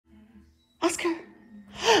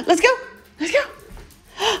Let's go. Let's go.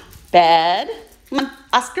 Bed. Come on,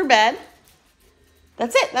 Oscar, bed.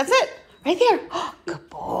 That's it. That's it. Right there. Good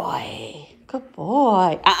boy. Good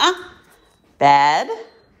boy. Bed.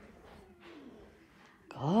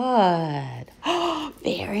 Good.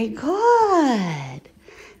 Very good.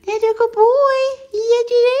 That's a good boy. Yes,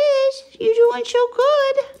 it is. You're doing so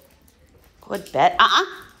good. Good bed.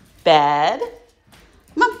 Bed.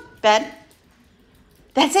 Come on, bed.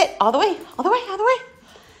 That's it. All the way. All the way. All the way.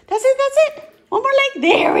 That's it. That's it. One more leg.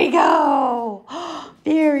 There we go.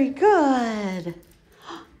 Very good.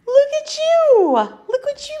 Look at you. Look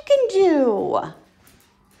what you can do.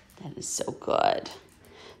 That is so good.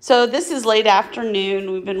 So this is late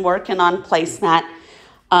afternoon. We've been working on placemat.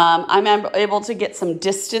 I'm able to get some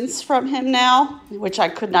distance from him now, which I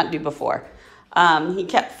could not do before. He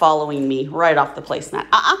kept following me right off the placemat.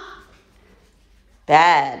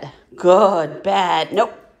 Bed. Good. Bed.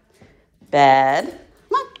 Nope. Bed.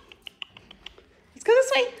 Come on. Let's go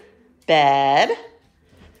this way. Bed.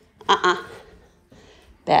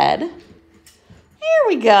 Bed. Here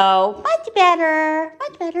we go. Much better.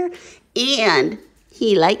 Much better. And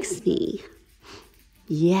he likes me.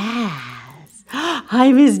 Yes.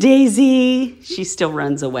 Hi, Miss Daisy. She still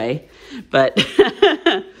runs away. But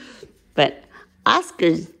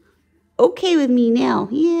Oscar's okay with me now.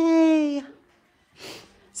 Yay.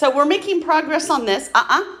 So we're making progress on this.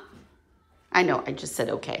 I know, I just said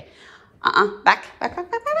okay. Back.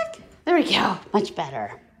 There we go. Much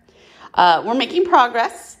better. We're making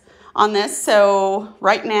progress on this. So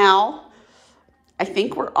right now, I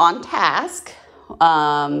think we're on task.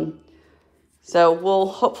 So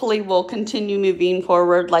we'll continue moving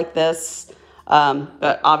forward like this.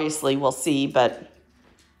 But obviously we'll see. But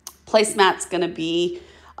placemat's going to be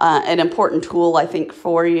an important tool, I think,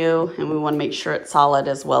 for you. And we want to make sure it's solid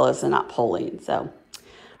as well as not pulling. So,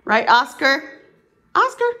 right, Oscar?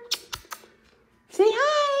 Oscar, say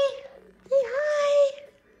hi. Say hi.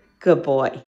 Good boy.